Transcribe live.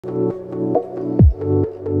So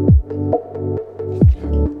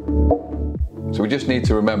we just need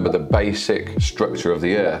to remember the basic structure of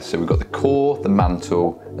the Earth. So we've got the core, the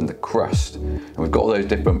mantle, and the crust. And we've got all those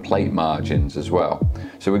different plate margins as well.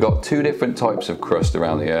 So we've got two different types of crust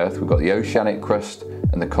around the Earth. We've got the oceanic crust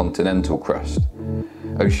and the continental crust.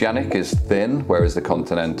 Oceanic is thin, whereas the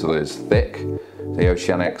continental is thick. The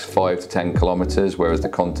oceanic's 5 to 10 kilometers, whereas the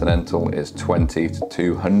continental is 20 to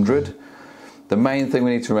 200. The main thing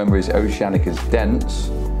we need to remember is oceanic is dense,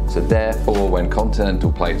 so therefore when continental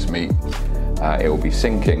plates meet, it will be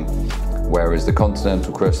sinking, whereas the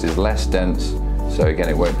continental crust is less dense, so again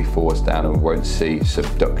it won't be forced down and we won't see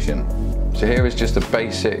subduction. So here is just a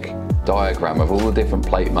basic diagram of all the different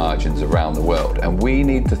plate margins around the world, and we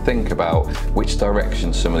need to think about which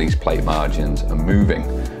direction some of these plate margins are moving.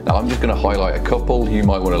 Now I'm just going to highlight a couple. You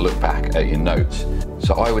might want to look back at your notes.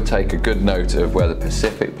 So I would take a good note of where the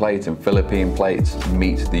Pacific plate and Philippine plates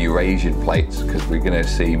meet the Eurasian plates, because we're going to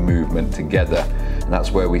see movement together, and that's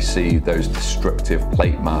where we see those destructive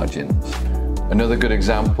plate margins. Another good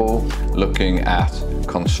example looking at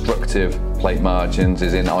constructive plate margins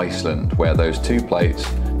is in Iceland, where those two plates,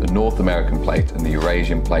 the North American plate and the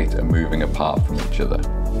Eurasian plate, are moving apart from each other.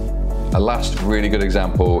 A last really good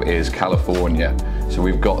example is California. So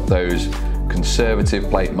we've got those conservative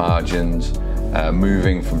plate margins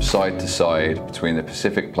moving from side to side between the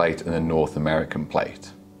Pacific plate and the North American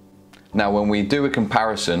plate. Now when we do a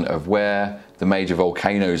comparison of where the major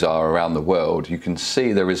volcanoes are around the world, you can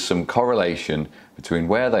see there is some correlation between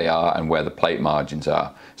where they are and where the plate margins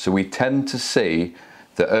are. So we tend to see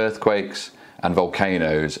that earthquakes and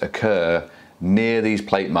volcanoes occur near these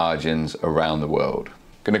plate margins around the world.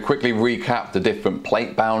 Going to quickly recap the different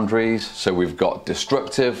plate boundaries. So we've got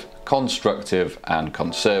destructive, constructive, and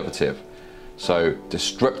conservative. So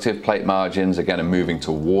destructive plate margins again are moving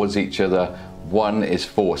towards each other. One is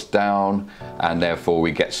forced down and therefore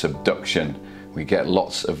we get subduction. We get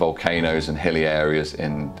lots of volcanoes and hilly areas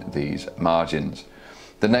in these margins.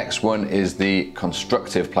 The next one is the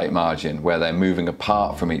constructive plate margin, where they're moving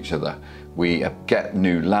apart from each other. We get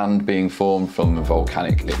new land being formed from the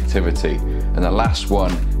volcanic activity. And the last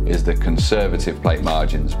one is the conservative plate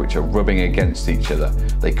margins, which are rubbing against each other.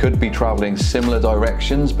 They could be traveling similar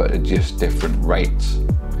directions, but at just different rates.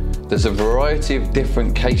 There's a variety of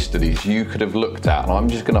different case studies you could have looked at, and I'm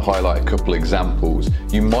just going to highlight a couple examples.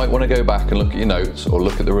 You might want to go back and look at your notes or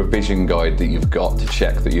look at the revision guide that you've got to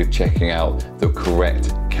check that you're checking out the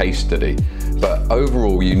correct case study. But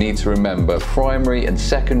overall, you need to remember primary and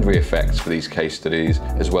secondary effects for these case studies,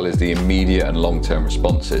 as well as the immediate and long-term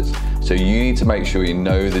responses. So you need to make sure you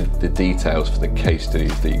know the details for the case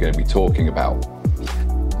studies that you're going to be talking about.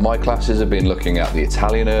 My classes have been looking at the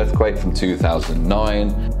Italian earthquake from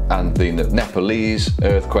 2009 and the Nepalese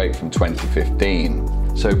earthquake from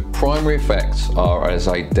 2015. So primary effects are as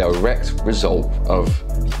a direct result of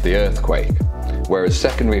the earthquake, whereas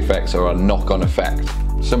secondary effects are a knock-on effect.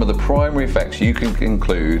 Some of the primary effects you can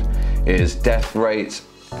include is death rates,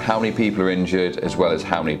 how many people are injured, as well as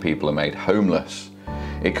how many people are made homeless.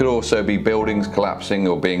 It could also be buildings collapsing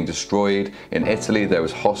or being destroyed. In Italy, there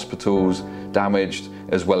was hospitals damaged,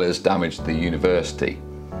 as well as damage to the university.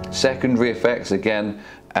 Secondary effects, again,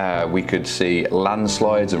 we could see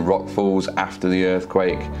landslides and rockfalls after the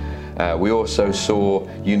earthquake. We also saw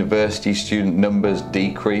university student numbers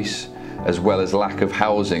decrease, as well as lack of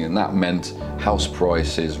housing, and that meant house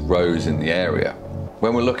prices rose in the area.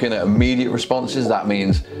 When we're looking at immediate responses, that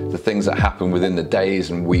means the things that happen within the days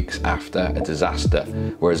and weeks after a disaster,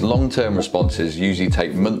 whereas long-term responses usually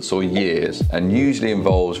take months or years and usually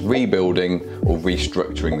involves rebuilding or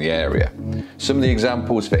restructuring the area. Some of the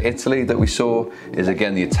examples for Italy that we saw is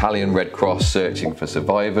again the Italian Red Cross searching for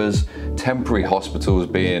survivors, temporary hospitals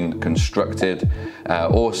being constructed,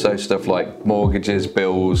 also stuff like mortgages,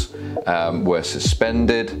 bills were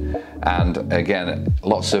suspended, and again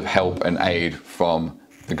lots of help and aid from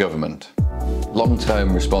the government.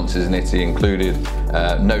 Long-term responses in Italy included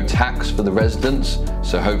no tax for the residents,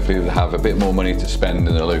 so hopefully they'll have a bit more money to spend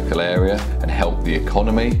in the local area and help the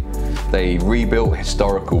economy. They rebuilt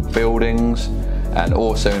historical buildings and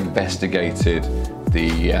also investigated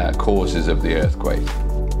the causes of the earthquake.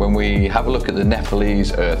 When we have a look at the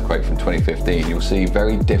Nepalese earthquake from 2015, you'll see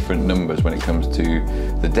very different numbers when it comes to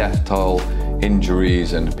the death toll,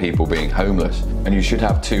 injuries and people being homeless. And you should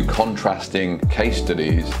have two contrasting case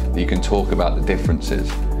studies that you can talk about the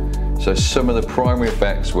differences. So some of the primary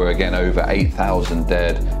effects were again over 8,000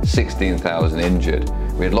 dead, 16,000 injured.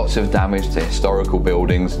 We had lots of damage to historical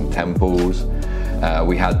buildings and temples.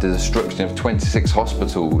 We had the destruction of 26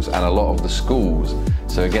 hospitals and a lot of the schools.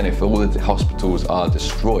 So again, if all the hospitals are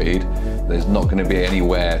destroyed, there's not going to be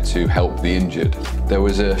anywhere to help the injured. There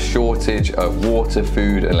was a shortage of water,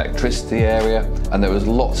 food, electricity area, and there was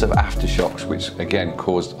lots of aftershocks, which again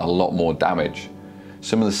caused a lot more damage.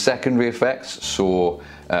 Some of the secondary effects saw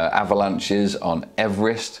avalanches on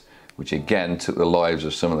Everest, which again took the lives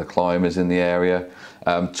of some of the climbers in the area.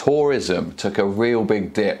 Tourism took a real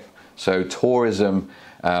big dip. So tourism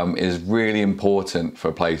is really important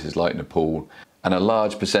for places like Nepal, and a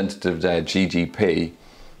large percentage of their GDP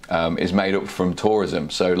is made up from tourism.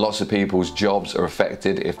 So lots of people's jobs are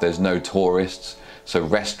affected if there's no tourists. So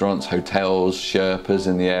restaurants, hotels, Sherpas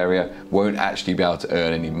in the area won't actually be able to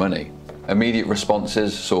earn any money. Immediate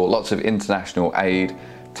responses saw lots of international aid,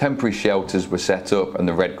 temporary shelters were set up, and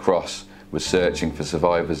the Red Cross was searching for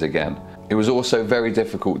survivors again. It was also very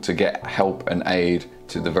difficult to get help and aid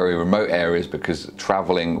to the very remote areas because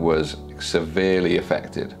travelling was severely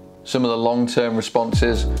affected. Some of the long-term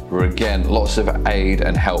responses were again lots of aid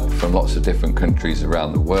and help from lots of different countries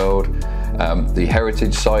around the world. The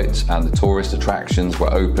heritage sites and the tourist attractions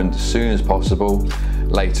were opened as soon as possible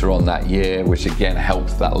later on that year, which again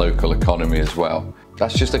helped that local economy as well.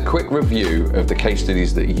 That's just a quick review of the case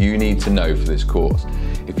studies that you need to know for this course.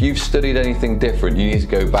 If you've studied anything different, you need to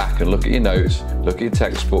go back and look at your notes, look at your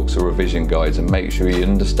textbooks or revision guides, and make sure you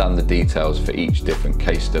understand the details for each different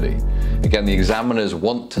case study. Again, the examiners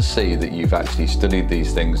want to see that you've actually studied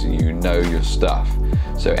these things and you know your stuff.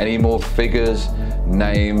 So any more figures,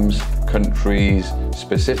 names, countries,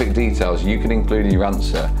 specific details you can include in your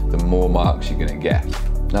answer, the more marks you're going to get.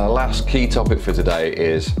 Now, the last key topic for today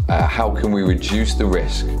is how can we reduce the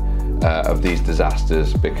risk of these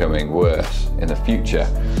disasters becoming worse in the future.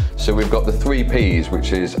 So we've got the 3 P's,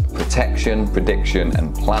 which is protection, prediction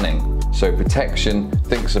and planning. So protection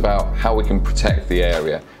thinks about how we can protect the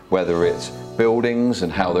area, whether it's buildings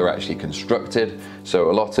and how they're actually constructed. So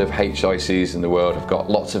a lot of HICs in the world have got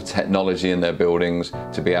lots of technology in their buildings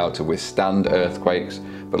to be able to withstand earthquakes,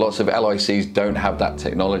 but lots of LICs don't have that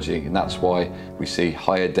technology, and that's why we see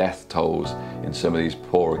higher death tolls in some of these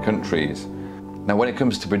poorer countries. Now, when it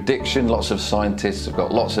comes to prediction, lots of scientists have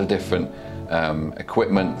got lots of different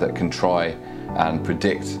equipment that can try and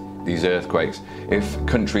predict these earthquakes. If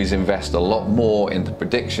countries invest a lot more in the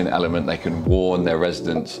prediction element, they can warn their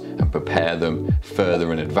residents and prepare them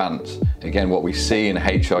further in advance. Again, what we see in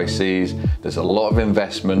HICs, there's a lot of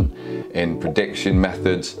investment in prediction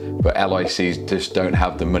methods, but LICs just don't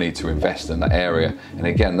have the money to invest in that area. And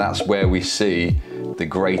again, that's where we see the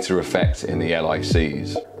greater effect in the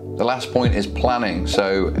LICs. The last point is planning.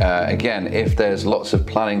 So again, if there's lots of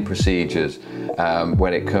planning procedures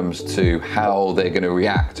when it comes to how they're going to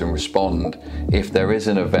react and respond if there is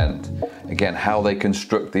an event, again, how they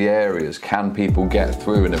construct the areas, can people get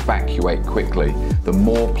through and evacuate quickly? The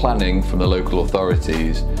more planning from the local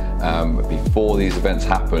authorities before these events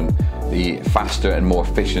happen, the faster and more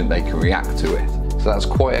efficient they can react to it. So that's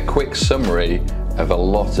quite a quick summary of a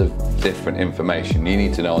lot of different information you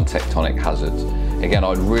need to know on tectonic hazards. Again,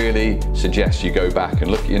 I'd really suggest you go back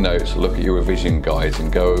and look at your notes, look at your revision guides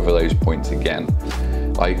and go over those points again.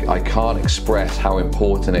 I can't express how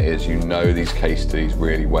important it is you know these case studies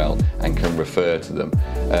really well and can refer to them.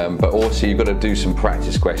 But also you've got to do some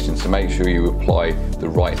practice questions to make sure you apply the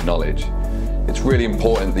right knowledge. It's really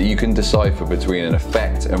important that you can decipher between an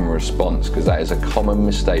effect and a response, because that is a common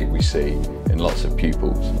mistake we see in lots of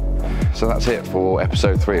pupils. So that's it for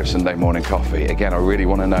episode 3 of Sunday Morning Coffee. Again, I really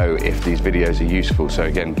want to know if these videos are useful. So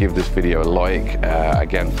again, give this video a like.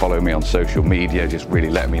 Again, follow me on social media. Just really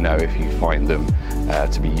let me know if you find them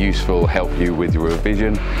to be useful, help you with your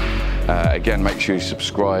revision. Again, make sure you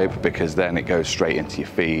subscribe, because then it goes straight into your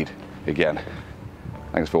feed. Again,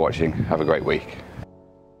 thanks for watching. Have a great week.